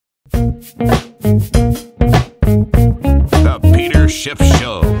The Peter Schiff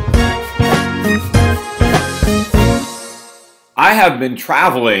Show. I have been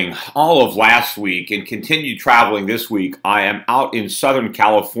traveling all of last week and continue traveling this week. I am out in Southern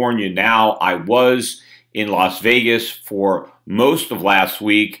California now. I was in Las Vegas for most of last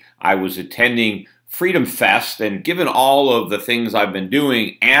week. I was attending Freedom Fest, and given all of the things I've been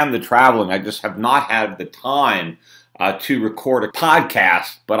doing and the traveling, I just have not had the time to record a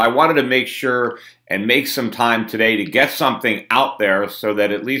podcast. But I wanted to make sure and make some time today to get something out there so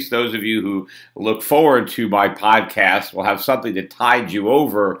that at least those of you who look forward to my podcast will have something to tide you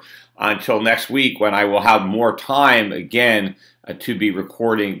over until next week, when I will have more time again to be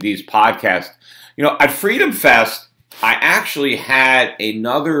recording these podcasts. You know, at Freedom Fest, I actually had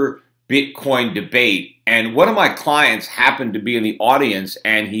another Bitcoin debate, and one of my clients happened to be in the audience,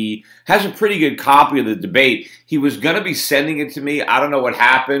 and he has a pretty good copy of the debate. He was going to be sending it to me. I don't know what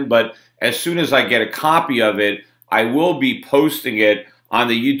happened, but as soon as I get a copy of it, I will be posting it on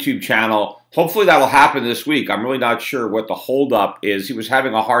the YouTube channel. Hopefully that'll happen this week. I'm really not sure what the holdup is. He was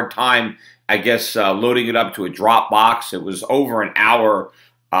having a hard time, I guess, loading it up to a Dropbox. It was over an hour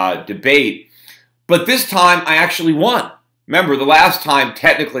debate. But this time I actually won. Remember, the last time,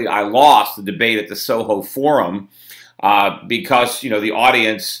 technically, I lost the debate at the Soho Forum because, you know, the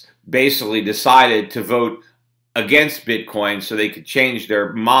audience basically decided to vote against Bitcoin so they could change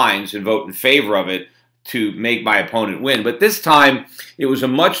their minds and vote in favor of it to make my opponent win. But this time, it was a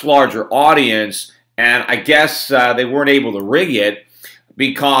much larger audience, and I guess they weren't able to rig it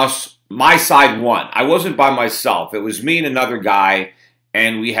because my side won. I wasn't by myself. It was me and another guy,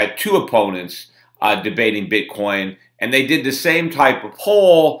 and we had two opponents debating Bitcoin. And they did the same type of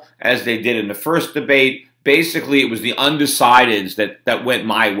poll as they did in the first debate. Basically, it was the undecideds that went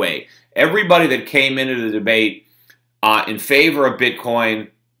my way. Everybody that came into the debate in favor of Bitcoin,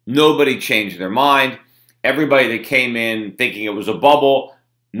 nobody changed their mind. Everybody that came in thinking it was a bubble,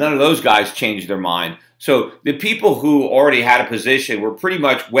 none of those guys changed their mind. So the people who already had a position were pretty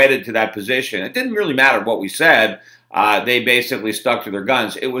much wedded to that position. It didn't really matter what we said. They basically stuck to their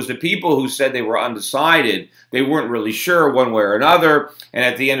guns. It was the people who said they were undecided. They weren't really sure one way or another. And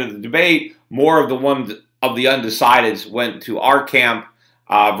at the end of the debate, more of the undecideds went to our camp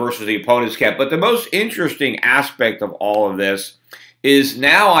versus the opponent's camp. But the most interesting aspect of all of this is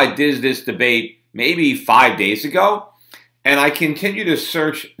now I did this debate maybe 5 days ago, and I continue to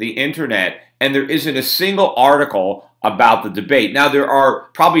search the internet, and there isn't a single article about the debate. Now, there are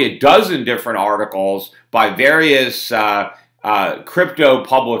probably a dozen different articles by various crypto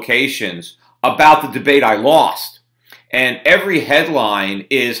publications about the debate I lost. And every headline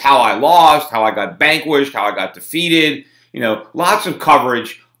is how I lost, how I got vanquished, how I got defeated. You know, lots of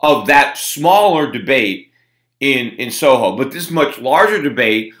coverage of that smaller debate in Soho. But this much larger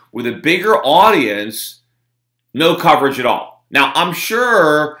debate with a bigger audience, no coverage at all. Now, I'm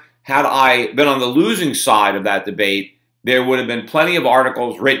sure had I been on the losing side of that debate, there would have been plenty of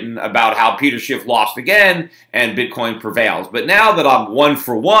articles written about how Peter Schiff lost again and Bitcoin prevails. But now that I'm 1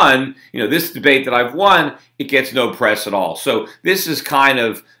 for 1, you know, this debate that I've won, it gets no press at all. So this is kind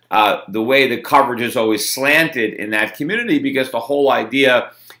of the way the coverage is always slanted in that community, because the whole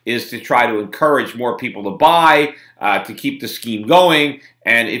idea is to try to encourage more people to buy, to keep the scheme going.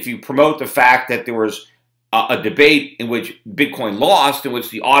 And if you promote the fact that there was a debate in which Bitcoin lost, in which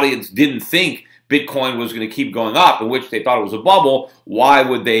the audience didn't think Bitcoin was going to keep going up, in which they thought it was a bubble, why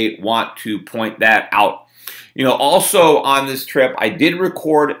would they want to point that out? You know, also on this trip, I did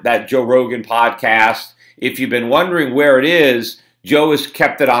record that Joe Rogan podcast. If you've been wondering where it is, Joe has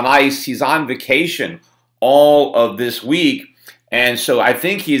kept it on ice. He's on vacation all of this week, and so I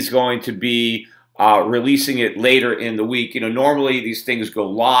think he's going to be releasing it later in the week. You know, normally these things go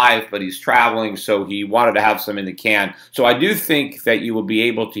live, but he's traveling, so he wanted to have some in the can. So I do think that you will be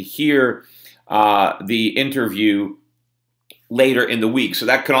able to hear the interview later in the week. So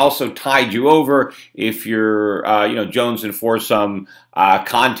that can also tide you over if you're, you know, jonesing for some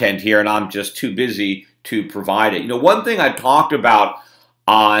content here and I'm just too busy to provide it. You know, one thing I talked about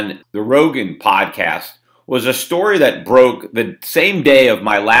on the Rogan podcast was a story that broke the same day of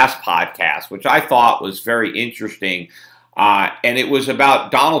my last podcast, which I thought was very interesting. And it was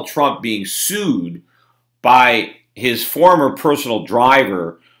about Donald Trump being sued by his former personal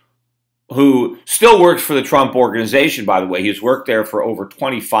driver, who still works for the Trump organization, by the way. He's worked there for over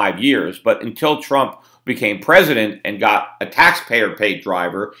 25 years. But until Trump became president and got a taxpayer-paid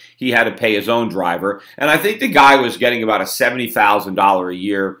driver, he had to pay his own driver. And I think the guy was getting about a $70,000 a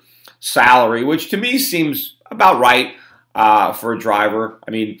year salary, which to me seems about right for a driver.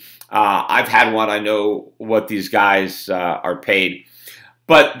 I mean, I've had one. I know what these guys are paid.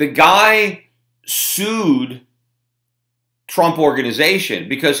 But the guy sued Trump Organization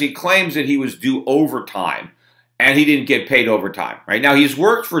because he claims that he was due overtime and he didn't get paid overtime. Right now, he's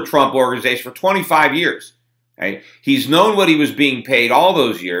worked for Trump Organization for 25 years. Right? He's known what he was being paid all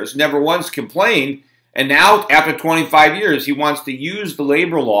those years, never once complained, and now after 25 years, he wants to use the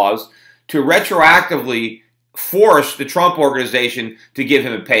labor laws to retroactively force the Trump Organization to give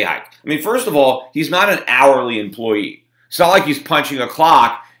him a pay hike. I mean, first of all, he's not an hourly employee. It's not like he's punching a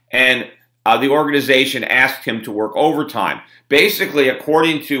clock and the organization asked him to work overtime. Basically,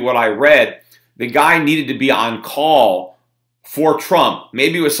 according to what I read, the guy needed to be on call for Trump.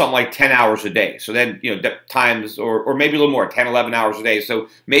 Maybe it was something like 10 hours a day. So then, times, or maybe a little more, 10, 11 hours a day. So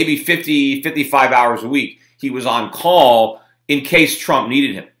maybe 50, 55 hours a week, he was on call in case Trump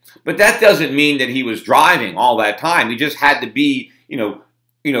needed him. But that doesn't mean that he was driving all that time. He just had to be,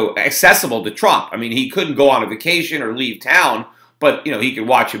 accessible to Trump. I mean, he couldn't go on a vacation or leave town, but, he could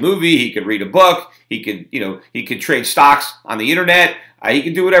watch a movie, he could read a book, he could trade stocks on the internet, he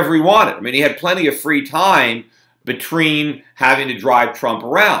could do whatever he wanted. I mean, he had plenty of free time between having to drive Trump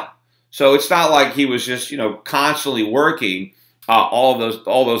around. So it's not like he was just, constantly working all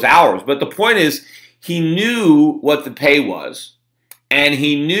those hours. But the point is, he knew what the pay was, and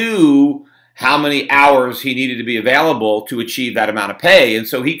he knew how many hours he needed to be available to achieve that amount of pay. And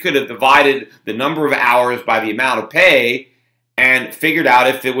so he could have divided the number of hours by the amount of pay and figured out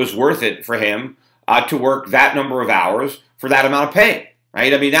if it was worth it for him to work that number of hours for that amount of pay,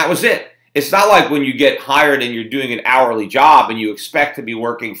 right? I mean, that was it. It's not like when you get hired and you're doing an hourly job and you expect to be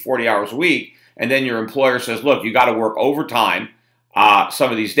working 40 hours a week, and then your employer says, look, you got to work overtime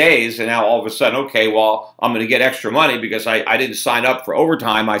some of these days, and now all of a sudden, okay, well, I'm going to get extra money because I didn't sign up for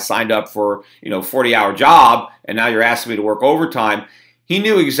overtime. I signed up for, 40-hour job, and now you're asking me to work overtime. He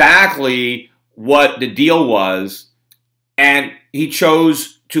knew exactly what the deal was, and he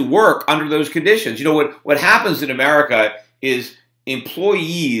chose to work under those conditions. What happens in America is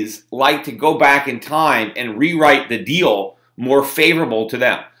employees like to go back in time and rewrite the deal more favorable to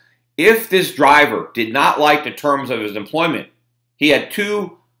them. If this driver did not like the terms of his employment, he had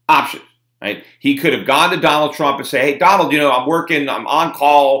two options, right? He could have gone to Donald Trump and say, hey, Donald, I'm on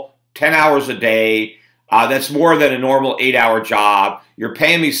call 10 hours a day. That's more than a normal 8-hour job. You're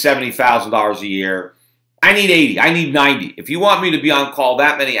paying me $70,000 a year. I need 80. I need 90. If you want me to be on call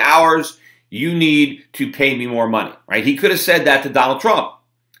that many hours, you need to pay me more money, right? He could have said that to Donald Trump.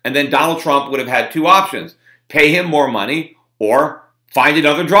 And then Donald Trump would have had two options: pay him more money or find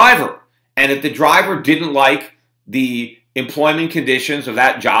another driver. And if the driver didn't like the employment conditions of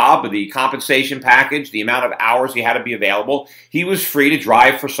that job, or the compensation package, the amount of hours he had to be available, he was free to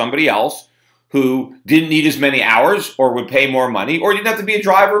drive for somebody else who didn't need as many hours or would pay more money, or he didn't have to be a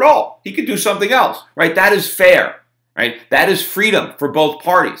driver at all. He could do something else, right? That is fair, right? That is freedom for both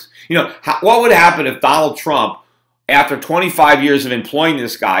parties. What would happen if Donald Trump, after 25 years of employing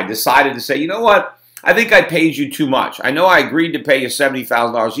this guy, decided to say, you know what? I think I paid you too much. I know I agreed to pay you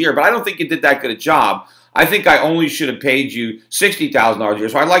 $70,000 a year, but I don't think you did that good a job. I think I only should have paid you $60,000 a year.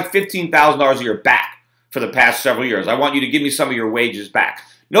 So I'd like $15,000 a year back for the past several years. I want you to give me some of your wages back.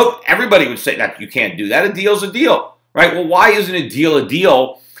 Nope, everybody would say that you can't do that. A deal's a deal, right? Well, why isn't a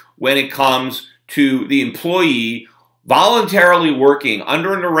deal when it comes to the employee voluntarily working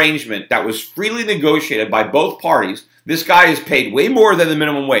under an arrangement that was freely negotiated by both parties? This guy is paid way more than the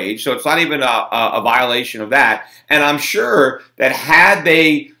minimum wage, so it's not even a violation of that. And I'm sure that had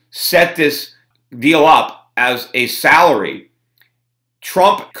they set this deal up as a salary,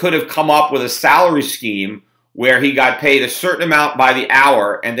 Trump could have come up with a salary scheme where he got paid a certain amount by the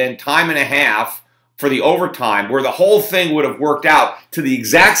hour and then time and a half for the overtime, where the whole thing would have worked out to the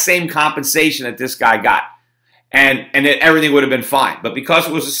exact same compensation that this guy got. And everything would have been fine. But because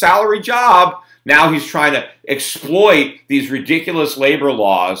it was a salary job, now he's trying to exploit these ridiculous labor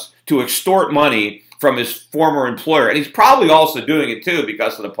laws to extort money from his former employer. And he's probably also doing it, too,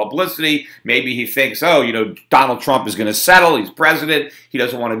 because of the publicity. Maybe he thinks, Donald Trump is going to settle. He's president. He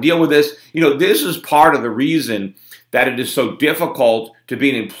doesn't want to deal with this. This is part of the reason that it is so difficult to be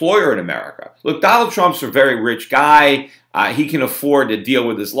an employer in America. Look, Donald Trump's a very rich guy. He can afford to deal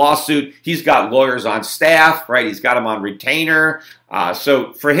with this lawsuit. He's got lawyers on staff, right? He's got them on retainer.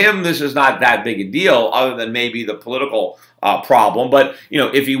 So for him, this is not that big a deal, other than maybe the political problem. But,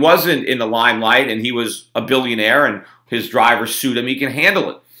 if he wasn't in the limelight and he was a billionaire and his driver sued him, he can handle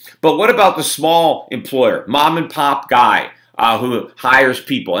it. But what about the small employer, mom and pop guy who hires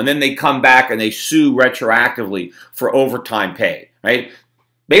people, and then they come back and they sue retroactively for overtime pay, right?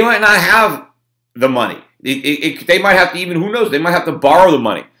 They might not have the money. They might have to, even, who knows, they might have to borrow the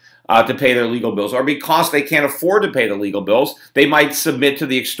money to pay their legal bills, or because they can't afford to pay the legal bills, they might submit to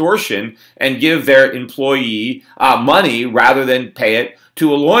the extortion and give their employee money rather than pay it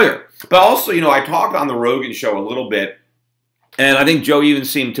to a lawyer. But also, I talked on the Rogan show a little bit, and I think Joe even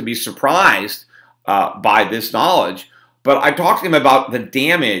seemed to be surprised by this knowledge. But I talked to him about the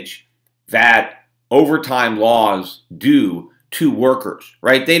damage that overtime laws do to workers,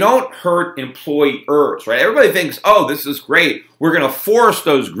 right? They don't hurt employers, right? Everybody thinks, oh, this is great. We're going to force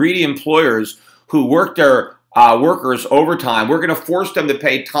those greedy employers who work their workers overtime. We're going to force them to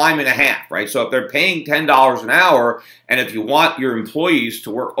pay time and a half, right? So if they're paying $10 an hour, and if you want your employees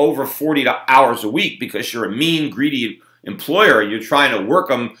to work over 40 hours a week because you're a mean, greedy employer and you're trying to work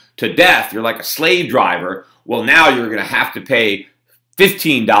them to death, you're like a slave driver, well, now you're going to have to pay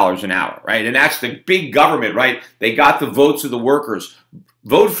 $15 an hour, right? And that's the big government, right? They got the votes of the workers.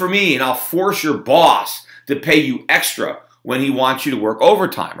 Vote for me and I'll force your boss to pay you extra when he wants you to work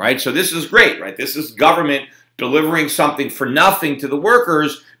overtime, right? So this is great, right? This is government delivering something for nothing to the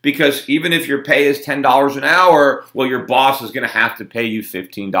workers, because even if your pay is $10 an hour, well, your boss is going to have to pay you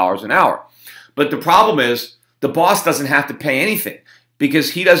 $15 an hour. But the problem is the boss doesn't have to pay anything,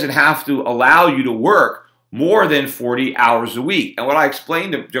 because he doesn't have to allow you to work more than 40 hours a week. And what I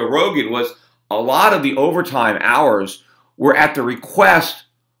explained to Joe Rogan was a lot of the overtime hours were at the request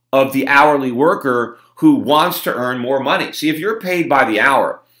of the hourly worker who wants to earn more money. See, if you're paid by the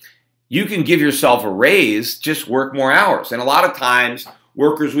hour, you can give yourself a raise, just work more hours. And a lot of times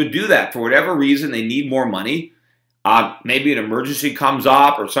workers would do that for whatever reason. They need more money. Maybe an emergency comes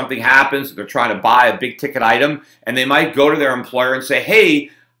up or something happens. They're trying to buy a big ticket item, and they might go to their employer and say,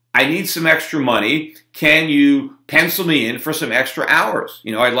 hey, I need some extra money. Can you pencil me in for some extra hours?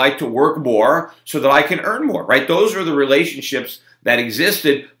 I'd like to work more so that I can earn more, right? Those are the relationships that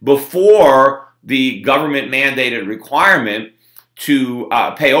existed before the government mandated requirement to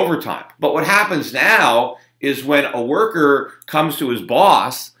pay overtime. But what happens now is when a worker comes to his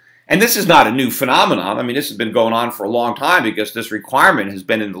boss, and this is not a new phenomenon. I mean, this has been going on for a long time, because this requirement has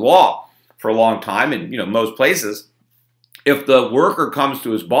been in the law for a long time in most places. If the worker comes to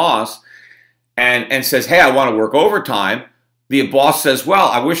his boss and says, hey, I want to work overtime, the boss says, well,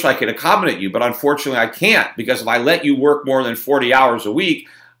 I wish I could accommodate you, but unfortunately I can't, because if I let you work more than 40 hours a week,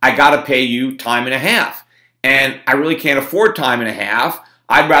 I got to pay you time and a half. And I really can't afford time and a half.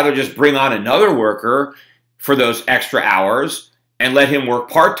 I'd rather just bring on another worker for those extra hours and let him work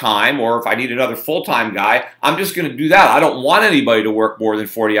part-time, or if I need another full-time guy, I'm just going to do that. I don't want anybody to work more than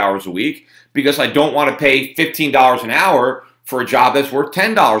 40 hours a week, because I don't want to pay $15 an hour for a job that's worth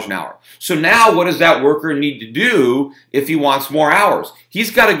 $10 an hour. So now what does that worker need to do if he wants more hours? He's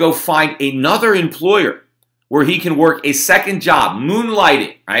got to go find another employer where he can work a second job,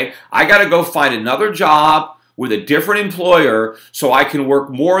 moonlighting, right? I got to go find another job with a different employer so I can work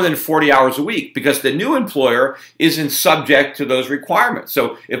more than 40 hours a week, because the new employer isn't subject to those requirements.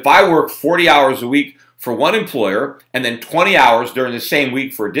 So if I work 40 hours a week for one employer and then 20 hours during the same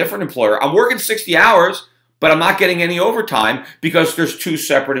week for a different employer, I'm working 60 hours, but I'm not getting any overtime because there's two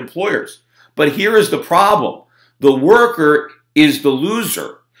separate employers. But here is the problem. The worker is the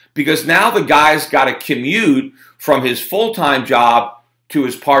loser, because now the guy's got to commute from his full-time job to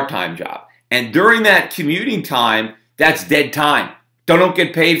his part-time job. And during that commuting time, that's dead time. Don't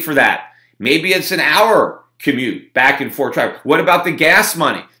get paid for that. Maybe it's an hour commute back and forth travel. What about the gas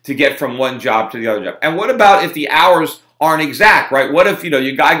money to get from one job to the other job? And what about if the hours aren't exact, right? What if,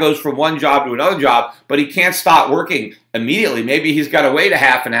 your guy goes from one job to another job, but he can't stop working immediately? Maybe he's got to wait a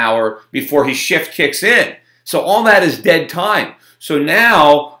half an hour before his shift kicks in. So all that is dead time. So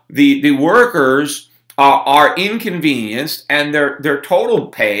now the workers are inconvenienced, and their total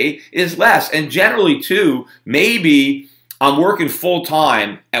pay is less. And generally, too, maybe I'm working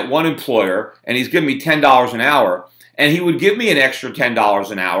full-time at one employer, and he's giving me $10 an hour, and he would give me an extra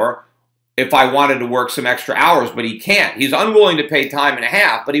 $10 an hour if I wanted to work some extra hours, but he can't. He's unwilling to pay time and a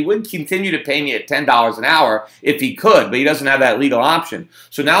half, but he would continue to pay me at $10 an hour if he could, but he doesn't have that legal option.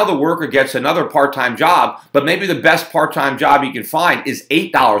 So now the worker gets another part-time job, but maybe the best part-time job he can find is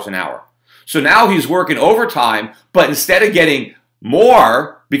 $8 an hour. So now he's working overtime, but instead of getting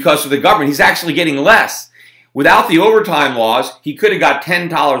more because of the government, he's actually getting less. Without the overtime laws, he could have got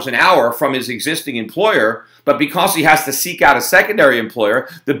 $10 an hour from his existing employer, but because he has to seek out a secondary employer,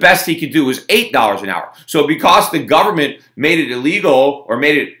 the best he could do is $8 an hour. So because the government made it illegal or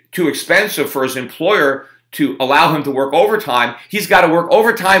made it too expensive for his employer to allow him to work overtime, he's got to work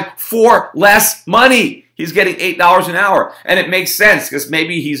overtime for less money. He's getting $8 an hour. And it makes sense, because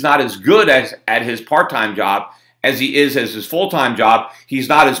maybe he's not as good at his part-time job as he is as his full-time job. He's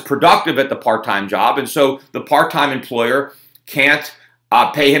not as productive at the part-time job, and so the part-time employer can't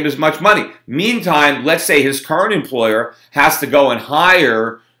pay him as much money. Meantime, let's say his current employer has to go and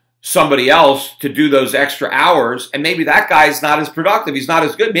hire somebody else to do those extra hours, and maybe that guy's not as productive. He's not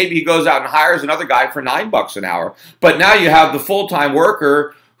as good. Maybe he goes out and hires another guy for $9 an hour. But now you have the full-time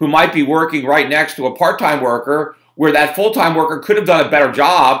worker who might be working right next to a part-time worker, where that full-time worker could have done a better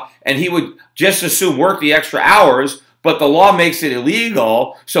job, and he would just as soon work the extra hours, but the law makes it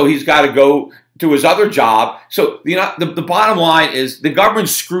illegal, so he's got to go to his other job. So the bottom line is the government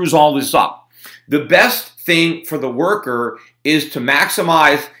screws all this up. The best thing for the worker is to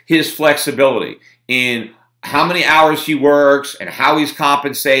maximize his flexibility in how many hours he works and how he's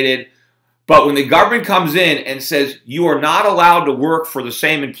compensated. But when the government comes in and says you are not allowed to work for the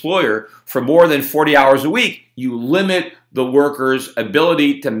same employer for more than 40 hours a week, you limit the worker's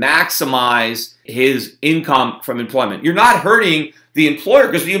ability to maximize his income from employment. You're not hurting the employer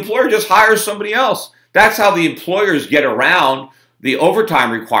because the employer just hires somebody else. That's how the employers get around the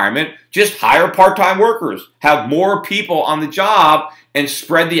overtime requirement. Just hire part-time workers, have more people on the job, and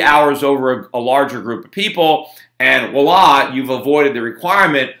spread the hours over a larger group of people, and voila, you've avoided the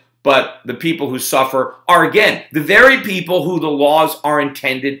requirement. But the people who suffer are, again, the very people who the laws are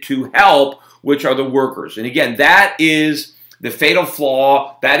intended to help, which are the workers. And again, that is the fatal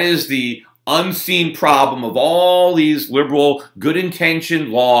flaw. That is the unseen problem of all these liberal, good-intentioned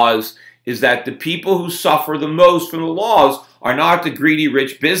laws, is that the people who suffer the most from the laws are not the greedy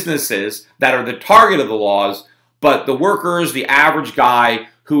rich businesses that are the target of the laws, but the workers, the average guy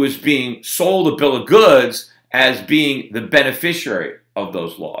who is being sold a bill of goods as being the beneficiary of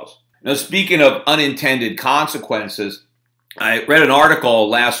those laws. Now, speaking of unintended consequences, I read an article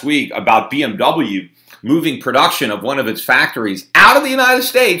last week about BMW moving production of one of its factories out of the United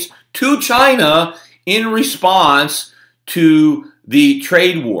States to China in response to the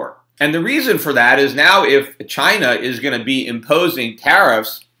trade war. And the reason for that is now if China is going to be imposing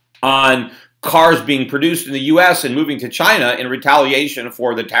tariffs on cars being produced in the U.S. and moving to China in retaliation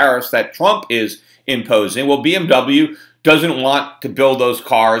for the tariffs that Trump is imposing, well, BMW doesn't want to build those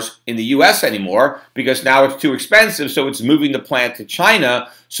cars in the U.S. anymore because now it's too expensive, so it's moving the plant to China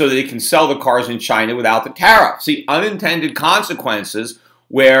so that it can sell the cars in China without the tariff. See, unintended consequences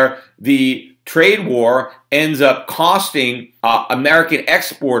where the trade war ends up costing American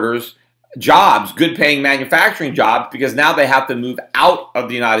exporters jobs, good-paying manufacturing jobs, because now they have to move out of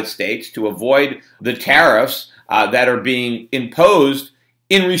the United States to avoid the tariffs that are being imposed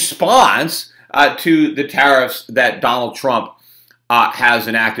in response to the tariffs that Donald Trump has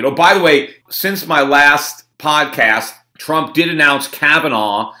enacted. Oh, by the way, since my last podcast, Trump did announce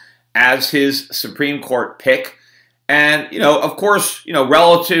Kavanaugh as his Supreme Court pick. And, of course,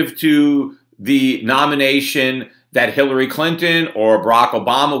 relative to the nomination that Hillary Clinton or Barack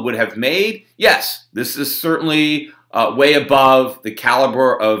Obama would have made, yes, this is certainly way above the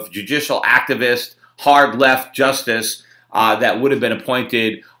caliber of judicial activist, hard left justice that would have been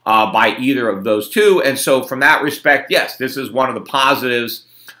appointed by either of those two. And so from that respect, yes, this is one of the positives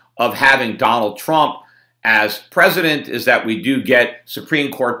of having Donald Trump as president, is that we do get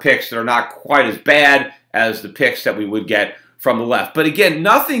Supreme Court picks that are not quite as bad as the picks that we would get from the left. But again,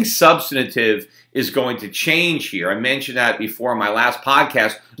 nothing substantive is going to change here. I mentioned that before in my last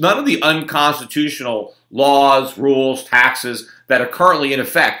podcast. None of the unconstitutional laws, rules, taxes that are currently in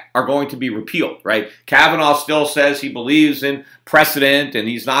effect are going to be repealed, right? Kavanaugh still says he believes in precedent and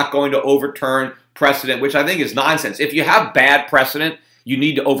he's not going to overturn precedent, which I think is nonsense. If you have bad precedent, you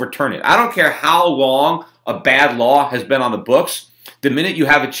need to overturn it. I don't care how long a bad law has been on the books. The minute you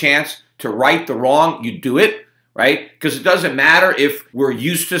have a chance to right the wrong, you do it, right? Because it doesn't matter if we're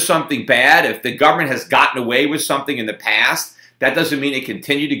used to something bad. If the government has gotten away with something in the past, that doesn't mean it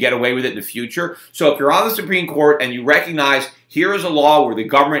continue to get away with it in the future. So if you're on the Supreme Court and you recognize here is a law where the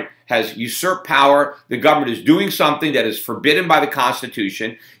government has usurped power, the government is doing something that is forbidden by the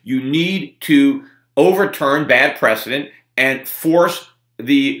Constitution, you need to overturn bad precedent and force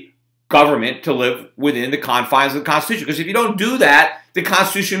the government to live within the confines of the Constitution. Because if you don't do that, the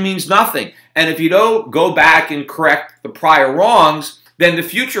Constitution means nothing. And if you don't go back and correct the prior wrongs, then the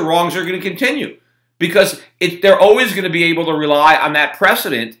future wrongs are going to continue. Because they're always going to be able to rely on that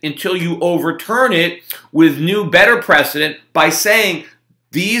precedent until you overturn it with new, better precedent by saying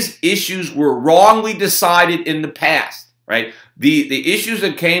these issues were wrongly decided in the past, right? The issues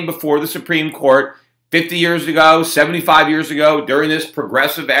that came before the Supreme Court 50 years ago, 75 years ago, during this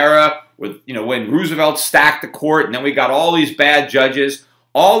progressive era, with when Roosevelt stacked the court, and then we got all these bad judges,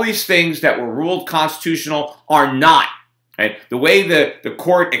 all these things that were ruled constitutional are not. Right? The way the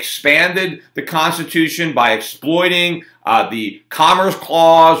court expanded the Constitution by exploiting the Commerce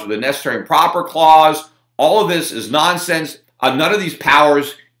Clause or the Necessary and Proper Clause, all of this is nonsense. None of these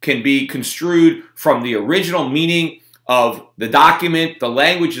powers can be construed from the original meaning of the document. The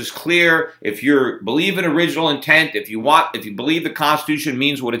language is clear. If you believe in original intent, if you believe the Constitution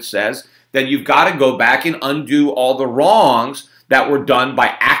means what it says, then you've got to go back and undo all the wrongs that were done by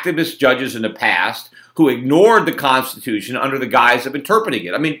activist judges in the past who ignored the Constitution under the guise of interpreting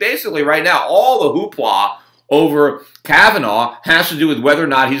it. I mean, basically right now, all the hoopla over Kavanaugh has to do with whether or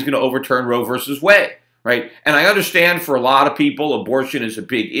not he's going to overturn Roe versus Wade, right? And I understand for a lot of people, abortion is a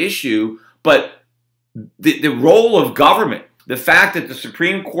big issue, but the role of government, the fact that the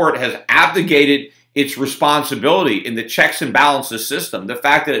Supreme Court has abdicated its responsibility in the checks and balances system, the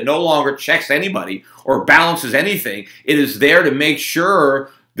fact that it no longer checks anybody or balances anything, it is there to make sure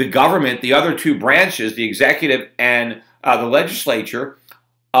the government, the other two branches, the executive and the legislature,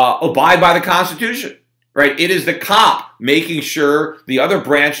 abide by the Constitution, right? It is the cop making sure the other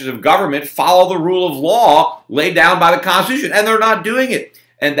branches of government follow the rule of law laid down by the Constitution, and they're not doing it.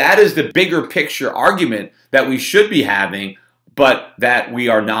 And that is the bigger picture argument that we should be having, but that we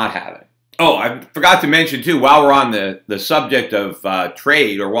are not having. Oh, I forgot to mention, too, while we're on the subject of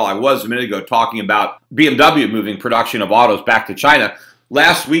trade, or while I was a minute ago talking about BMW moving production of autos back to China,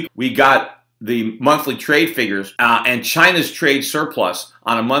 last week we got the monthly trade figures, and China's trade surplus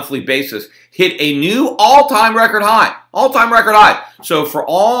on a monthly basis hit a new all-time record high. All-time record high. So for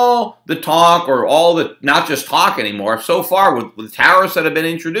all the talk, or all the, not just talk anymore, so far with the tariffs that have been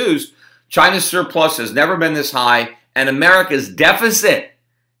introduced, China's surplus has never been this high, and America's deficit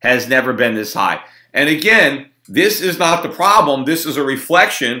has never been this high. And again, this is not the problem. This is a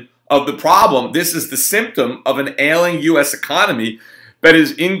reflection of the problem. This is the symptom of an ailing U.S. economy that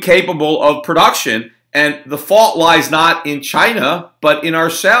is incapable of production. And the fault lies not in China, but in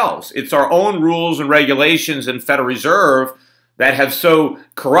ourselves. It's our own rules and regulations and Federal Reserve that have so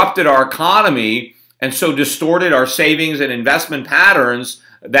corrupted our economy and so distorted our savings and investment patterns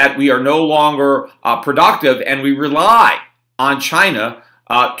that we are no longer productive, and we rely on China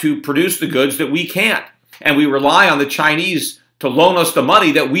to produce the goods that we can't. And we rely on the Chinese to loan us the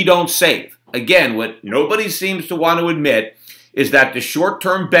money that we don't save. Again, what nobody seems to want to admit is that the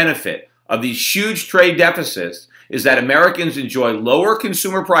short-term benefit of these huge trade deficits is that Americans enjoy lower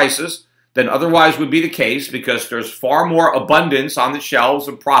consumer prices than otherwise would be the case, because there's far more abundance on the shelves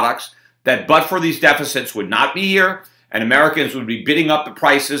of products that, but for these deficits, would not be here, and Americans would be bidding up the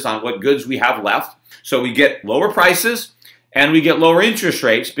prices on what goods we have left. So we get lower prices and we get lower interest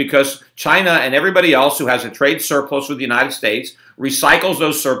rates, because China and everybody else who has a trade surplus with the United States recycles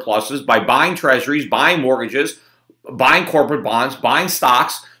those surpluses by buying treasuries, buying mortgages, buying corporate bonds, buying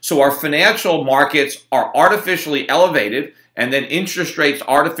stocks. So our financial markets are artificially elevated, and then interest rates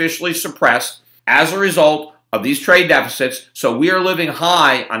artificially suppressed as a result of these trade deficits. So we are living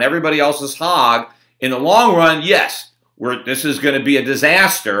high on everybody else's hog. In the long run, yes, this is going to be a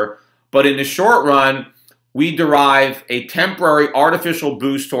disaster, but in the short run, we derive a temporary artificial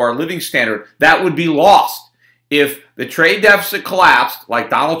boost to our living standard that would be lost if the trade deficit collapsed like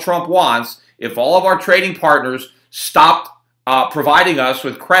Donald Trump wants, if all of our trading partners stopped providing us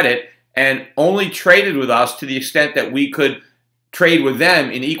with credit and only traded with us to the extent that we could trade with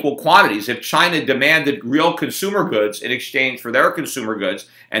them in equal quantities. If China demanded real consumer goods in exchange for their consumer goods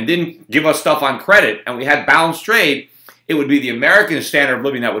and didn't give us stuff on credit, and we had balanced trade, it would be the American standard of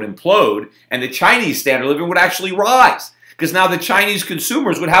living that would implode, and the Chinese standard of living would actually rise, because now the Chinese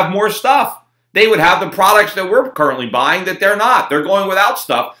consumers would have more stuff. They would have the products that we're currently buying that they're not. They're going without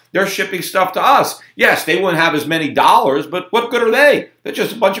stuff. They're shipping stuff to us. Yes, they wouldn't have as many dollars, but what good are they? They're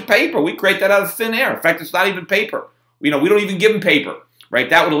just a bunch of paper. We create that out of thin air. In fact, it's not even paper. We don't even give them paper, right?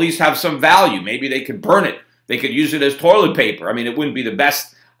 That would at least have some value. Maybe they could burn it. They could use it as toilet paper. I mean, it wouldn't be the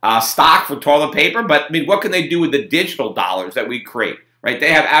best stock for toilet paper, but I mean, what can they do with the digital dollars that we create, right?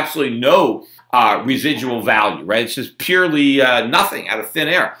 They have absolutely no residual value, right? It's just purely nothing out of thin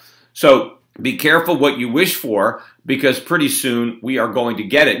air. So be careful what you wish for, because pretty soon we are going to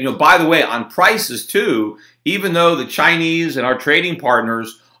get it. By the way, on prices too, even though the Chinese and our trading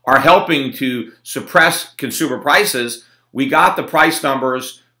partners are helping to suppress consumer prices, we got the price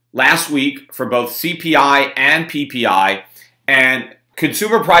numbers last week for both CPI and PPI, and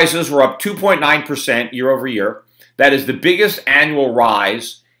consumer prices were up 2.9% year over year. That is the biggest annual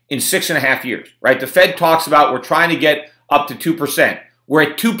rise in 6.5 years, right? The Fed talks about we're trying to get up to 2%. We're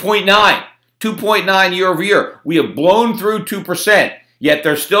at 2.9. 2.9 year over year. We have blown through 2%, yet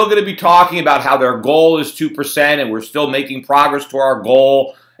they're still going to be talking about how their goal is 2% and we're still making progress to our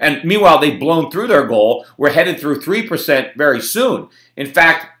goal. And meanwhile, they've blown through their goal. We're headed through 3% very soon. In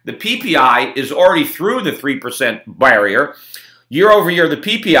fact, the PPI is already through the 3% barrier. Year over year, the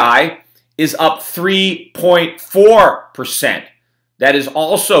PPI is up 3.4%. That is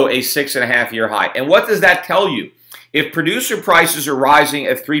also a 6.5-year high. And what does that tell you? If producer prices are rising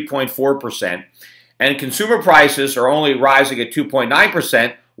at 3.4% and consumer prices are only rising at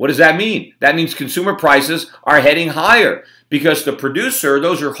 2.9%, what does that mean? That means consumer prices are heading higher because the producer,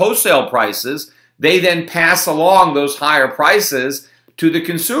 those are wholesale prices, they then pass along those higher prices to the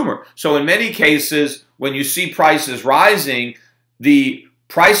consumer. So in many cases, when you see prices rising, the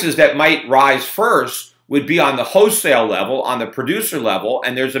prices that might rise first would be on the wholesale level, on the producer level,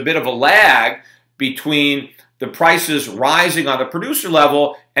 and there's a bit of a lag between the prices rising on the producer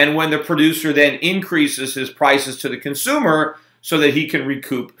level and when the producer then increases his prices to the consumer so that he can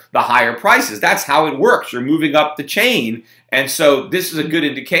recoup the higher prices. That's how it works. You're moving up the chain, and so this is a good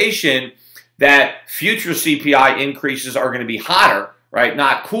indication that future CPI increases are going to be hotter, right,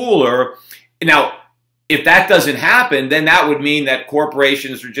 not cooler. Now, if that doesn't happen, then that would mean that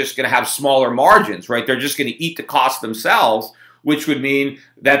corporations are just going to have smaller margins, right? They're just going to eat the cost themselves, which would mean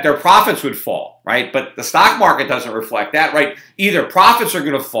that their profits would fall, right? But the stock market doesn't reflect that, right? Either profits are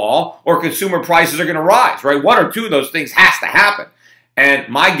going to fall or consumer prices are going to rise, right? One or two of those things has to happen. And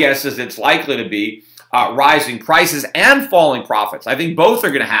my guess is it's likely to be rising prices and falling profits. I think both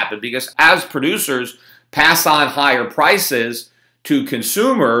are going to happen because as producers pass on higher prices to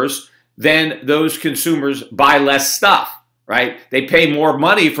consumers, then those consumers buy less stuff, right? They pay more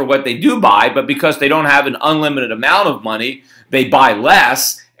money for what they do buy, but because they don't have an unlimited amount of money, they buy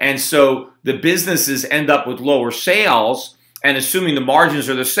less, and so the businesses end up with lower sales, and assuming the margins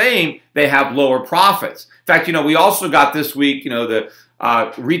are the same, they have lower profits. In fact, we also got this week, the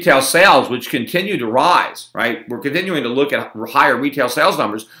retail sales, which continue to rise, right? We're continuing to look at higher retail sales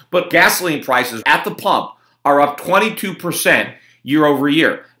numbers, but gasoline prices at the pump are up 22% year over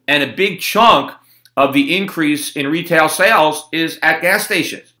year. And a big chunk of the increase in retail sales is at gas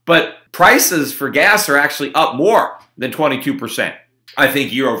stations. But prices for gas are actually up more than 22%, I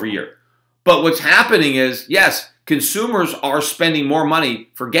think, year over year. But what's happening is, yes, consumers are spending more money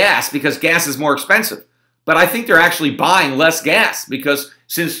for gas because gas is more expensive. But I think they're actually buying less gas because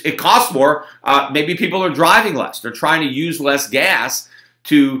since it costs more, maybe people are driving less. They're trying to use less gas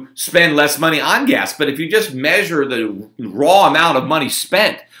to spend less money on gas. But if you just measure the raw amount of money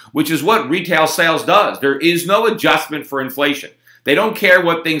spent, which is what retail sales does, there is no adjustment for inflation. They don't care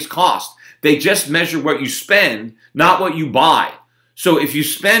what things cost. They just measure what you spend, not what you buy. So if you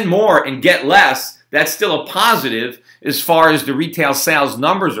spend more and get less, that's still a positive as far as the retail sales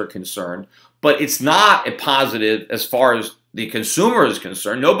numbers are concerned, but it's not a positive as far as the consumer is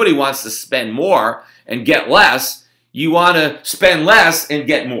concerned. Nobody wants to spend more and get less. You want to spend less and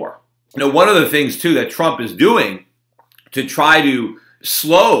get more. One of the things, too, that Trump is doing to try to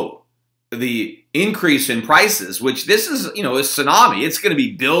slow the increase in prices, which this is, a tsunami. It's going to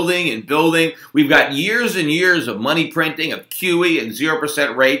be building and building. We've got years and years of money printing, of QE and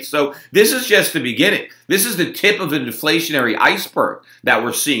 0% rates. So this is just the beginning. This is the tip of an inflationary iceberg that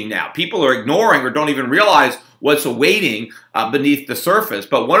we're seeing now. People are ignoring or don't even realize what's awaiting beneath the surface.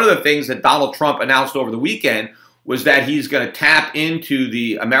 But one of the things that Donald Trump announced over the weekend was that he's going to tap into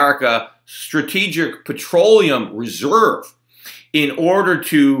the America Strategic Petroleum Reserve in order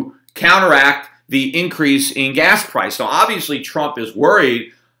to counteract the increase in gas price. So obviously Trump is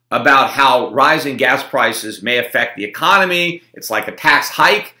worried about how rising gas prices may affect the economy. It's like a tax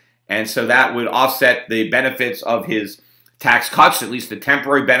hike, and so that would offset the benefits of his tax cuts, at least the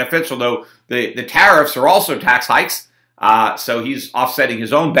temporary benefits, although the tariffs are also tax hikes, so he's offsetting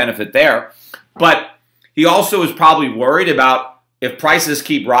his own benefit there. But he also is probably worried about if prices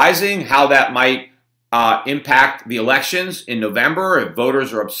keep rising, how that might impact the elections in November. If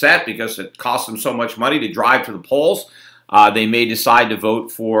voters are upset because it costs them so much money to drive to the polls, they may decide to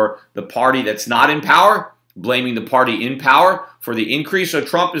vote for the party that's not in power, blaming the party in power for the increase. So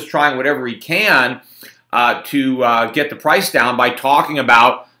Trump is trying whatever he can to get the price down by talking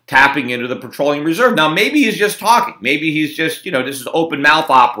about tapping into the petroleum reserve. Now, maybe he's just talking. Maybe he's just, this is an open mouth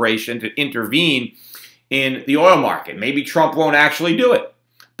operation to intervene in the oil market. Maybe Trump won't actually do it,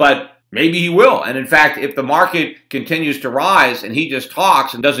 but maybe he will. And in fact, if the market continues to rise and he just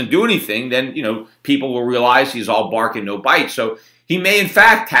talks and doesn't do anything, then, people will realize he's all bark and no bite. So he may, in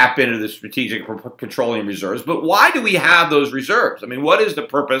fact, tap into the strategic petroleum reserves. But why do we have those reserves? I mean, what is the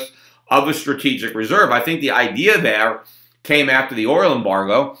purpose of a strategic reserve? I think the idea there came after the oil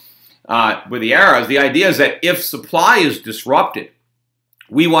embargo with the arrows. The idea is that if supply is disrupted,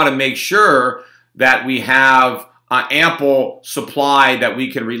 we want to make sure that we have ample supply that we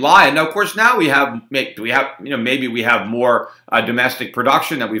can rely on. Now, of course, now maybe we have more domestic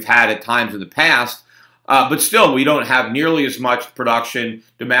production than we've had at times in the past. But still, we don't have nearly as much production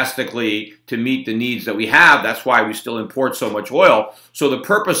domestically to meet the needs that we have. That's why we still import so much oil. So the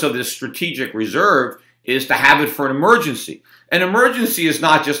purpose of this strategic reserve is to have it for an emergency. An emergency is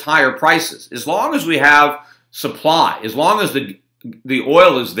not just higher prices. As long as we have supply, as long as the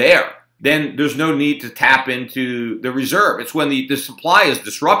oil is there, then there's no need to tap into the reserve. It's when the supply is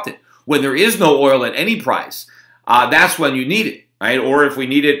disrupted, when there is no oil at any price, that's when you need it. Right? Or if we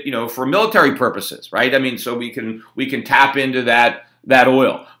need it, for military purposes, right? I mean, so we can tap into that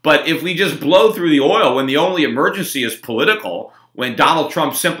oil. But if we just blow through the oil when the only emergency is political, when Donald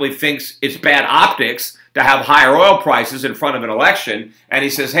Trump simply thinks it's bad optics to have higher oil prices in front of an election, and he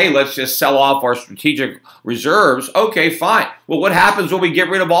says, hey, let's just sell off our strategic reserves, okay, fine. Well, what happens when we get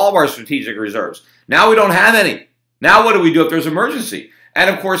rid of all of our strategic reserves? Now we don't have any. Now what do we do if there's an emergency? And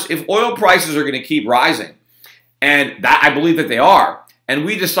of course, if oil prices are going to keep rising, and that, I believe that they are, and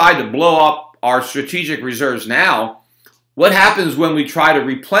we decide to blow up our strategic reserves now, what happens when we try to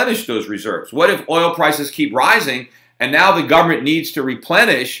replenish those reserves? What if oil prices keep rising, and now the government needs to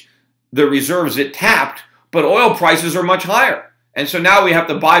replenish the reserves it tapped, but oil prices are much higher? And so now we have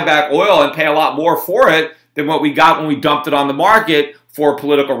to buy back oil and pay a lot more for it than what we got when we dumped it on the market for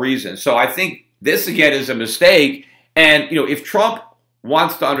political reasons. So I think this, again, is a mistake. And, if Trump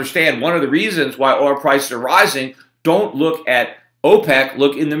wants to understand one of the reasons why oil prices are rising, don't look at OPEC,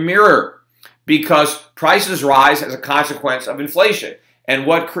 look in the mirror, because prices rise as a consequence of inflation. And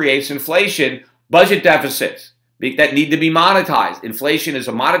what creates inflation? Budget deficits that need to be monetized. Inflation is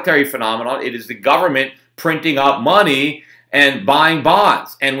a monetary phenomenon. It is the government printing up money and buying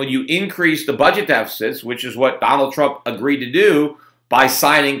bonds. And when you increase the budget deficits, which is what Donald Trump agreed to do by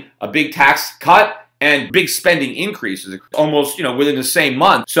signing a big tax cut and big spending increases almost, within the same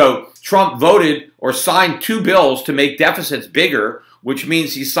month. So Trump voted or signed 2 bills to make deficits bigger, which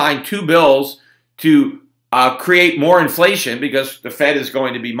means he signed 2 bills to create more inflation because the Fed is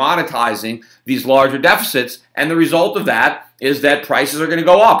going to be monetizing these larger deficits. And the result of that is that prices are going to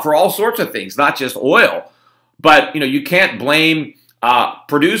go up for all sorts of things, not just oil. But, you can't blame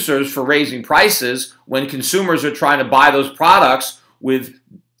producers for raising prices when consumers are trying to buy those products with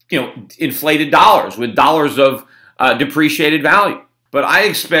inflated dollars, with dollars of depreciated value. But I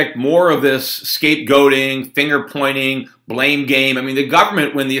expect more of this scapegoating, finger-pointing, blame game. I mean, the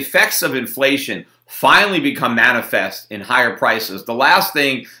government, when the effects of inflation finally become manifest in higher prices, the last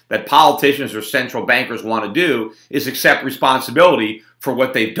thing that politicians or central bankers want to do is accept responsibility for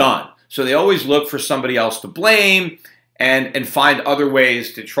what they've done. So they always look for somebody else to blame and find other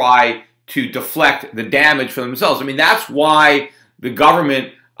ways to try to deflect the damage for themselves. I mean, that's why the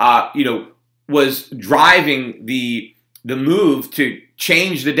government was driving the move to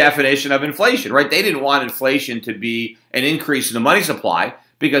change the definition of inflation, right? They didn't want inflation to be an increase in the money supply,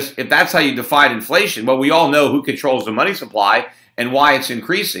 because if that's how you define inflation, well, we all know who controls the money supply and why it's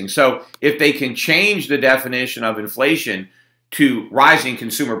increasing. So if they can change the definition of inflation to rising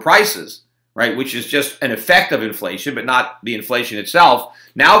consumer prices, right, which is just an effect of inflation, but not the inflation itself,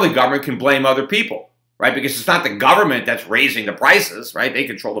 now the government can blame other people. Right? Because it's not the government that's raising the prices, right? They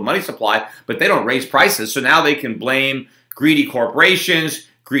control the money supply, but they don't raise prices. So now they can blame greedy corporations,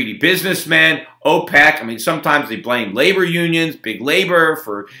 greedy businessmen, OPEC. I mean, sometimes they blame labor unions, big labor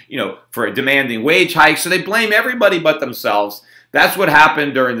for demanding wage hikes. So they blame everybody but themselves. That's what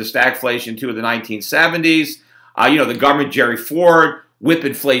happened during the stagflation too of the 1970s. The government, Jerry Ford, whip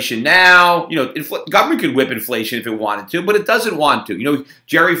inflation now. Government could whip inflation if it wanted to, but it doesn't want to.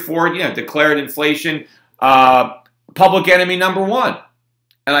 Jerry Ford, declared inflation public enemy number 1.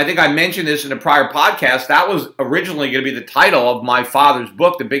 And I think I mentioned this in a prior podcast. That was originally going to be the title of my father's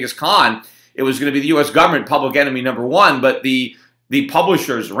book, The Biggest Con. It was going to be the U.S. government public enemy number 1, but the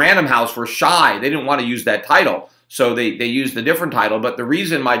publishers, Random House, were shy. They didn't want to use that title, so they used a different title. But the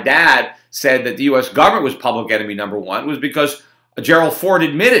reason my dad said that the U.S. government was public enemy number 1 was because Gerald Ford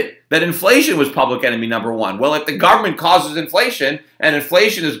admitted that inflation was public enemy number 1. Well, if the government causes inflation and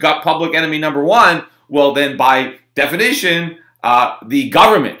inflation is public enemy number 1, well, then by definition, the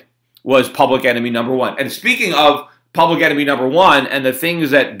government was public enemy number 1. And speaking of public enemy number 1 and the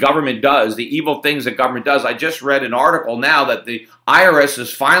things that government does, the evil things that government does, I just read an article now that the IRS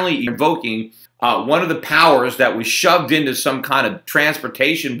is finally invoking one of the powers that was shoved into some kind of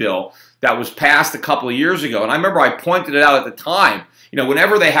transportation bill that was passed a couple of years ago. And I remember I pointed it out at the time.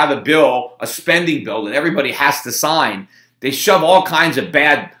 Whenever they have a bill, a spending bill that everybody has to sign, they shove all kinds of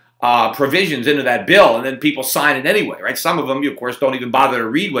bad provisions into that bill, and then people sign it anyway, right? Some of them, of course, don't even bother to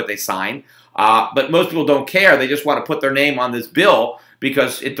read what they sign, but most people don't care. They just want to put their name on this bill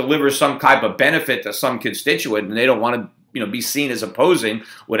because it delivers some type of benefit to some constituent, and they don't want to be seen as opposing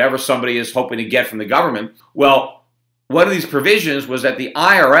whatever somebody is hoping to get from the government. Well, one of these provisions was that the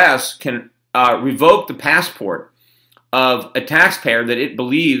IRS can revoke the passport of a taxpayer that it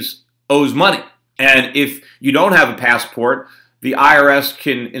believes owes money. And if you don't have a passport, the IRS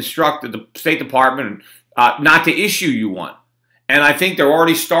can instruct the State Department not to issue you one. And I think they're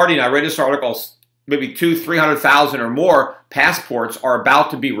already starting. I read this article, maybe 300,000 or more passports are about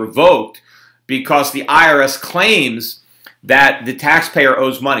to be revoked because the IRS claims that the taxpayer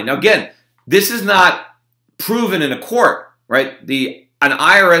owes money. Now, again, this is not proven in a court, right? An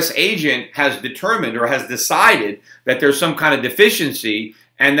IRS agent has determined or has decided that there's some kind of deficiency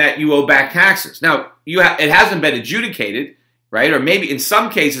and that you owe back taxes. Now, it hasn't been adjudicated, right? Or maybe in some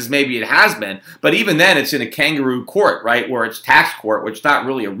cases, maybe it has been, but even then it's in a kangaroo court, right? Where it's tax court, which is not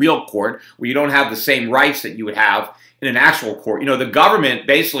really a real court, where you don't have the same rights that you would have in an actual court. The government,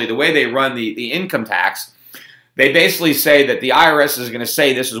 basically, the way they run the income tax, they basically say that the IRS is going to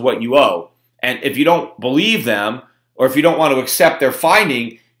say this is what you owe. And if you don't believe them, or if you don't want to accept their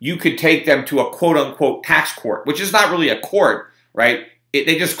finding, you could take them to a quote-unquote tax court, which is not really a court, right?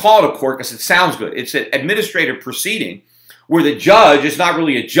 They just call it a court because it sounds good. It's an administrative proceeding where the judge is not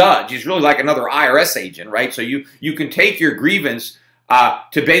really a judge. He's really like another IRS agent, right? So you can take your grievance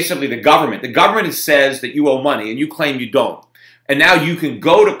to basically the government. The government says that you owe money and you claim you don't. And now you can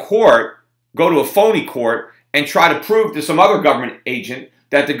go to court, go to a phony court, and try to prove to some other government agent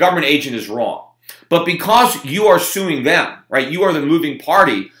that the government agent is wrong. But because you are suing them, right, you are the moving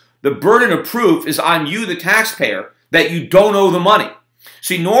party, the burden of proof is on you, the taxpayer, that you don't owe the money.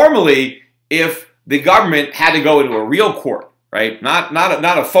 See, normally, if the government had to go into a real court, right,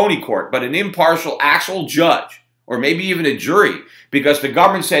 not a phony court, but an impartial, actual judge, or maybe even a jury, because the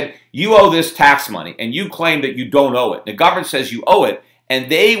government said, you owe this tax money, and you claim that you don't owe it. The government says you owe it, and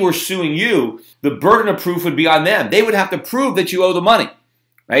they were suing you, the burden of proof would be on them. They would have to prove that you owe the money.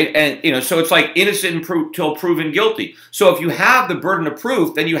 Right? And, so it's like innocent until proven guilty. So if you have the burden of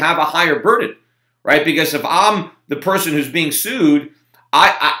proof, then you have a higher burden, right? Because if I'm the person who's being sued,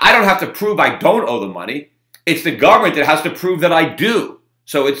 I don't have to prove I don't owe the money. It's the government that has to prove that I do.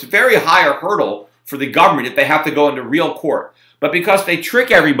 So it's a very higher hurdle for the government if they have to go into real court. But because they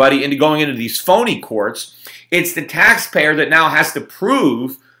trick everybody into going into these phony courts, it's the taxpayer that now has to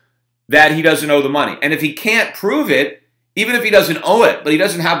prove that he doesn't owe the money. And if he can't prove it, even if he doesn't owe it, but he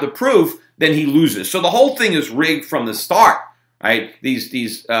doesn't have the proof, then he loses. So the whole thing is rigged from the start, right?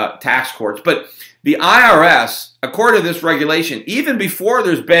 These tax courts. But the IRS, according to this regulation, even before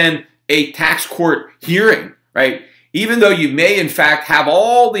there's been a tax court hearing, right? Even though you may, in fact, have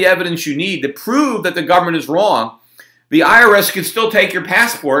all the evidence you need to prove that the government is wrong, the IRS can still take your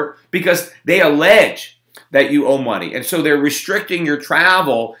passport because they allege that you owe money. And so they're restricting your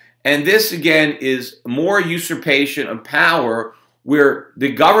travel. And this, again, is more usurpation of power where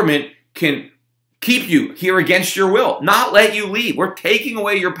the government can keep you here against your will, not let you leave. We're taking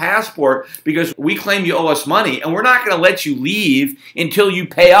away your passport because we claim you owe us money, and we're not going to let you leave until you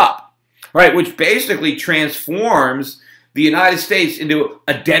pay up, right? Which basically transforms the United States into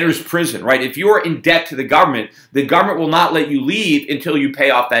a debtor's prison, right? If you're in debt to the government will not let you leave until you pay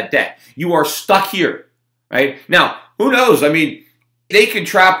off that debt. You are stuck here, right? Now, who knows? I mean, they can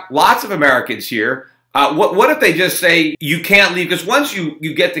trap lots of Americans here. What if they just say you can't leave? Because once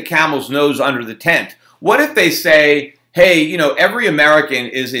you get the camel's nose under the tent, what if they say, hey, every American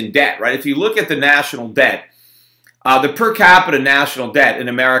is in debt, right? If you look at the national debt, the per capita national debt in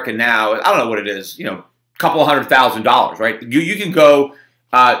America now, I don't know what it is, a couple $100,000, right? You can go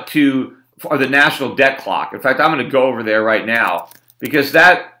for the national debt clock. In fact, I'm going to go over there right now because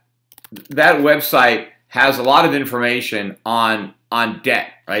that website has a lot of information on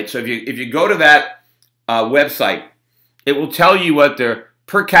debt, right? So if you go to that website, it will tell you what their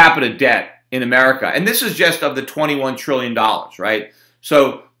per capita debt in America, and this is just of the $21 trillion, right?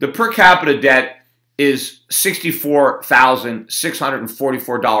 So the per capita debt is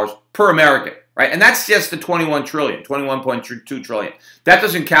 $64,644 per American, right? And that's just the 21.2 trillion. That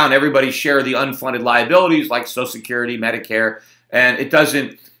doesn't count everybody's share of the unfunded liabilities like Social Security, Medicare, and it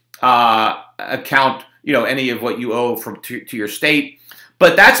doesn't account any of what you owe to your state.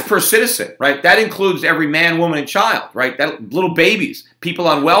 But that's per citizen, right? That includes every man, woman, and child, right? That little babies, people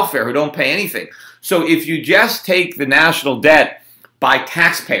on welfare who don't pay anything. So if you just take the national debt by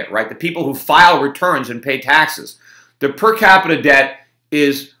taxpayer, right, the people who file returns and pay taxes, the per capita debt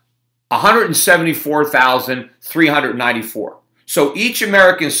is $174,394. So each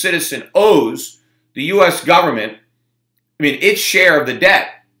American citizen owes the U.S. government, its share of the debt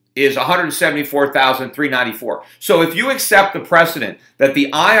is $174,394. So if you accept the precedent that the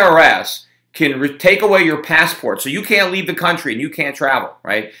IRS can take away your passport, so you can't leave the country and you can't travel,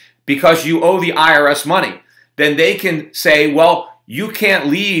 right? Because you owe the IRS money, then they can say, well, you can't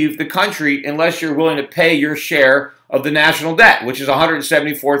leave the country unless you're willing to pay your share of the national debt, which is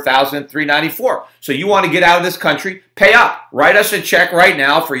 $174,394. So you want to get out of this country, pay up. Write us a check right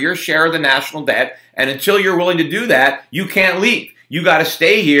now for your share of the national debt, and until you're willing to do that, you can't leave. You got to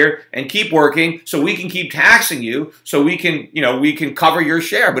stay here and keep working so we can keep taxing you so we can, we can cover your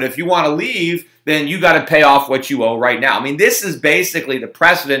share. But if you want to leave, then you got to pay off what you owe right now. I mean, this is basically the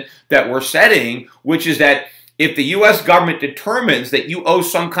precedent that we're setting, which is that if the U.S. government determines that you owe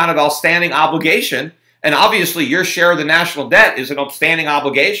some kind of outstanding obligation, and obviously your share of the national debt is an outstanding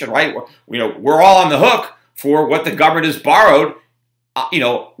obligation, right? We're all on the hook for what the government has borrowed,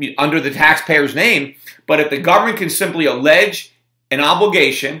 under the taxpayer's name. But if the government can simply allege an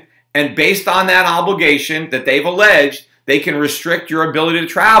obligation, and based on that obligation that they've alleged, they can restrict your ability to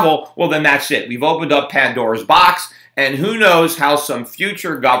travel, well, then that's it. We've opened up Pandora's box, and who knows how some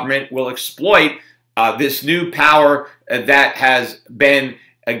future government will exploit this new power that has been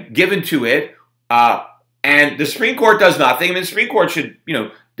given to it. And the Supreme Court does nothing. I mean, the Supreme Court should,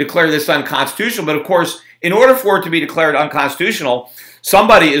 declare this unconstitutional. But of course, in order for it to be declared unconstitutional,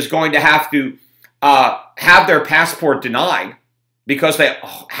 somebody is going to have to have their passport denied because they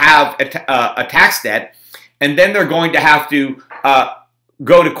have a tax debt, and then they're going to have to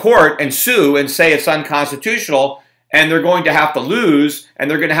go to court and sue and say it's unconstitutional, and they're going to have to lose, and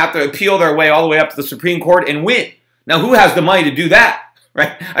they're going to have to appeal their way all the way up to the Supreme Court and win. Now, who has the money to do that?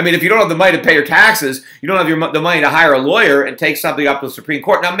 Right? I mean, if you don't have the money to pay your taxes, you don't have the money to hire a lawyer and take something up to the Supreme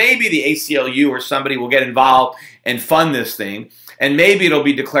Court. Now, maybe the ACLU or somebody will get involved and fund this thing, and maybe it'll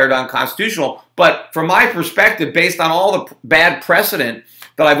be declared unconstitutional. But from my perspective, based on all the bad precedent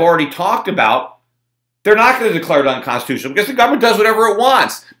that I've already talked about, they're not going to declare it unconstitutional because the government does whatever it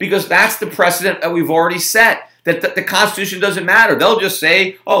wants, because that's the precedent that we've already set. That the Constitution doesn't matter. They'll just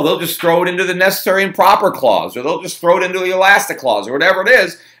say, oh, they'll just throw it into the necessary and proper clause, or they'll just throw it into the elastic clause, or whatever it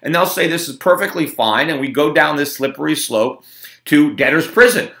is, and they'll say this is perfectly fine, and we go down this slippery slope to debtor's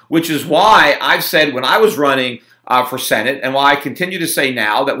prison, which is why I've said when I was running for Senate, and why I continue to say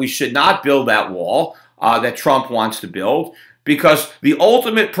now that we should not build that wall that Trump wants to build, because the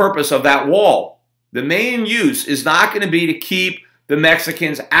ultimate purpose of that wall, the main use, is not going to be to keep the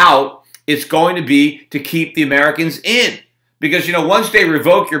Mexicans out. It's going to be to keep the Americans in. Because, once they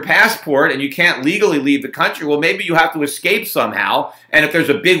revoke your passport and you can't legally leave the country, well, maybe you have to escape somehow. And if there's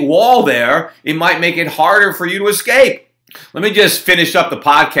a big wall there, it might make it harder for you to escape. Let me just finish up the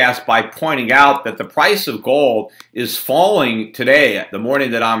podcast by pointing out that the price of gold is falling today, the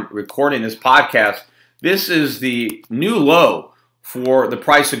morning that I'm recording this podcast. This is the new low for the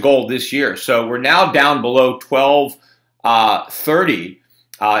price of gold this year. So we're now down below $12.30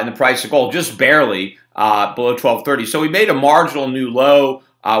 in the price of gold, just barely below $12.30. So we made a marginal new low.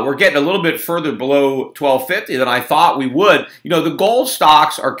 We're getting a little bit further below $12.50 than I thought we would. The gold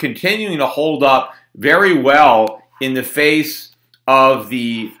stocks are continuing to hold up very well in the face of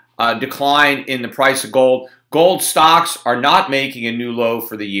the decline in the price of gold. Gold stocks are not making a new low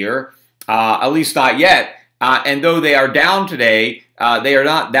for the year, at least not yet. And though they are down today, they are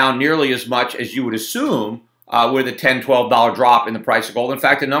not down nearly as much as you would assume with a $10, $12 drop in the price of gold. In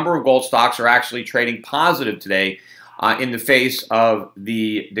fact, a number of gold stocks are actually trading positive today in the face of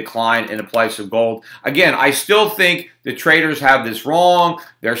the decline in the price of gold. Again, I still think the traders have this wrong.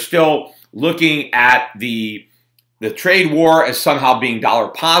 They're still looking at the trade war as somehow being dollar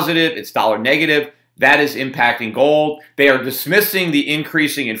positive. It's dollar negative. That is impacting gold. They are dismissing the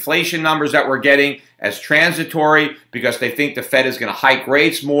increasing inflation numbers that we're getting as transitory because they think the Fed is going to hike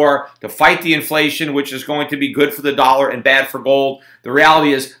rates more to fight the inflation, which is going to be good for the dollar and bad for gold. The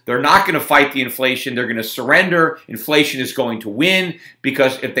reality is they're not going to fight the inflation. They're going to surrender. Inflation is going to win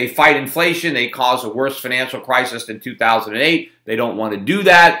because if they fight inflation, they cause a worse financial crisis than 2008. They don't want to do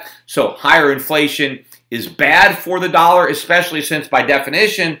that. So higher inflation is bad for the dollar, especially since by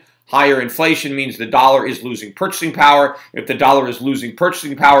definition, higher inflation means the dollar is losing purchasing power. If the dollar is losing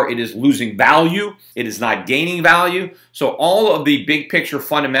purchasing power, it is losing value. It is not gaining value. So all of the big picture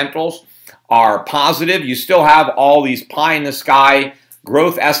fundamentals are positive. You still have all these pie in the sky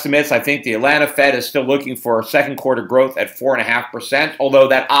growth estimates. I think the Atlanta Fed is still looking for second quarter growth at 4.5%, although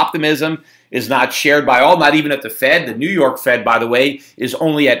that optimism is not shared by all, not even at the Fed. The New York Fed, by the way, is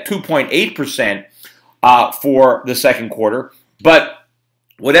only at 2.8% for the second quarter. But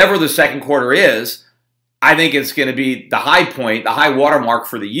whatever the second quarter is, I think it's going to be the high point, the high watermark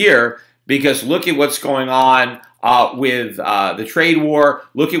for the year, because look at what's going on with the trade war.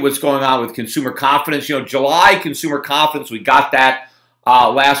 Look at what's going on with consumer confidence. July consumer confidence, we got that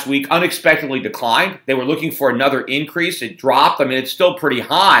last week unexpectedly declined. They were looking for another increase. It dropped. I mean, it's still pretty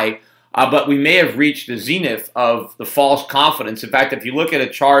high, but we may have reached the zenith of the false confidence. In fact, if you look at a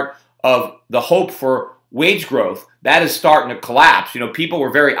chart of the hope for wage growth, that is starting to collapse. People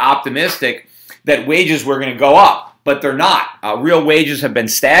were very optimistic that wages were going to go up, but they're not. Real wages have been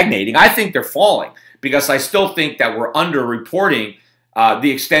stagnating. I think they're falling because I still think that we're underreporting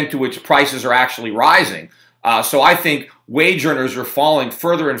the extent to which prices are actually rising. So I think wage earners are falling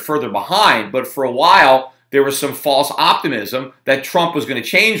further and further behind. But for a while, there was some false optimism that Trump was going to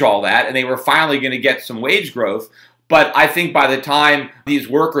change all that, and they were finally going to get some wage growth. But I think by the time these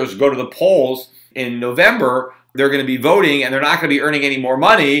workers go to the polls in November, they're going to be voting, and they're not going to be earning any more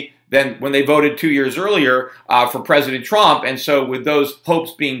money than when they voted 2 years earlier for President Trump. And so with those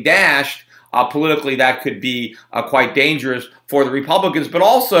hopes being dashed, politically, that could be quite dangerous for the Republicans. But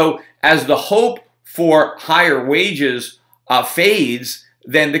also, as the hope for higher wages fades,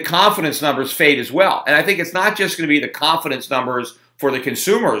 then the confidence numbers fade as well. And I think it's not just going to be the confidence numbers for the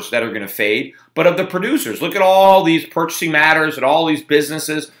consumers that are going to fade, but of the producers. Look at all these purchasing matters and all these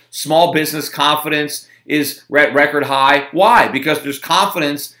businesses. Small business confidence is at record high. Why? Because there's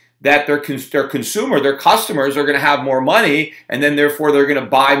confidence that their customers are going to have more money, and then therefore they're going to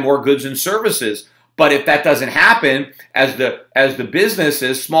buy more goods and services. But if that doesn't happen, as the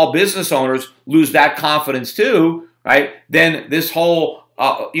businesses, small business owners lose that confidence too, right? Then this whole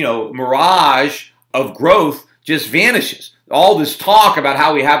mirage of growth just vanishes. All this talk about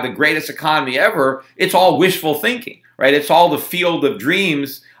how we have the greatest economy ever, it's all wishful thinking, right? It's all the field of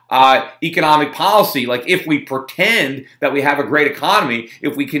dreams. Economic policy. Like, if we pretend that we have a great economy,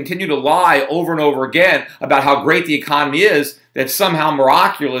 if we continue to lie over and over again about how great the economy is, that somehow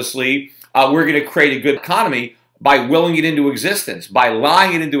miraculously we're going to create a good economy by willing it into existence, by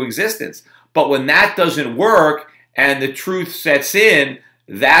lying it into existence. But when that doesn't work and the truth sets in,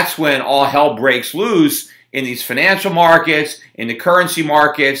 that's when all hell breaks loose in these financial markets, in the currency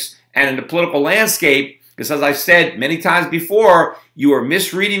markets, and in the political landscape. Because as I said many times before, you are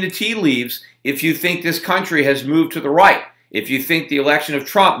misreading the tea leaves if you think this country has moved to the right. If you think the election of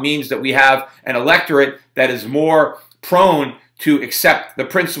Trump means that we have an electorate that is more prone to accept the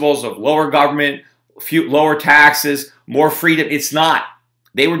principles of lower government, lower taxes, more freedom, it's not.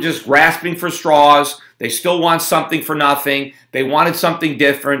 They were just grasping for straws. They still want something for nothing. They wanted something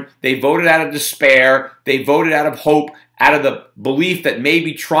different. They voted out of despair. They voted out of hope, out of the belief that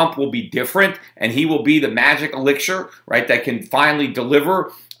maybe Trump will be different and he will be the magic elixir, right, that can finally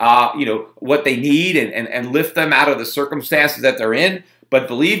deliver, what they need and lift them out of the circumstances that they're in. But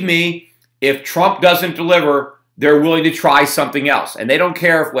believe me, if Trump doesn't deliver, they're willing to try something else. And they don't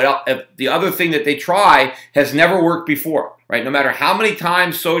care if the other thing that they try has never worked before, right? No matter how many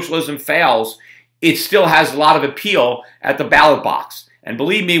times socialism fails, it still has a lot of appeal at the ballot box. And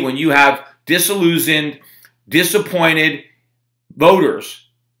believe me, when you have disillusioned, disappointed voters,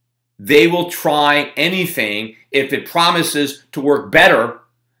 they will try anything if it promises to work better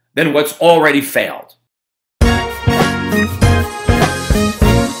than what's already failed.